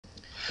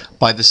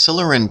By the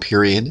Silurian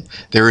period,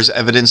 there is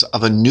evidence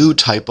of a new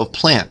type of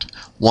plant,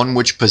 one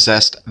which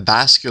possessed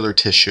vascular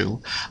tissue,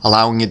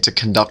 allowing it to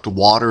conduct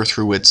water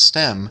through its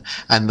stem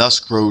and thus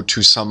grow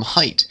to some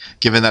height,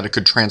 given that it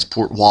could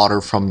transport water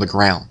from the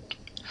ground.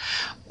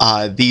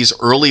 These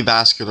early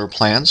vascular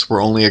plants were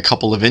only a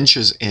couple of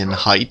inches in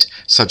height,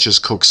 such as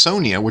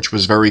Cooksonia, which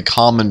was very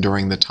common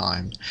during the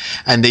time,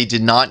 and they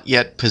did not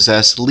yet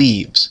possess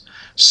leaves.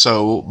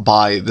 So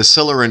by the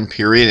Silurian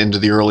period into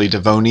the early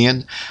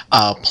Devonian,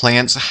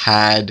 plants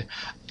had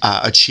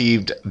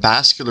achieved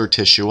vascular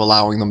tissue,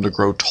 allowing them to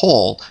grow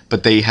tall,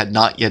 but they had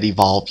not yet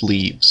evolved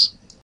leaves.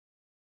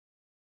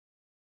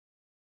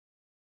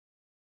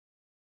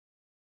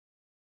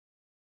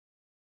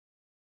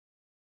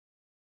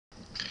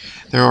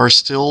 There are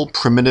still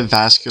primitive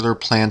vascular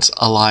plants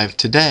alive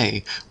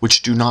today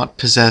which do not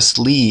possess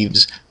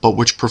leaves but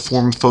which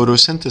perform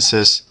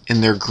photosynthesis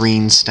in their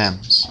green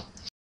stems.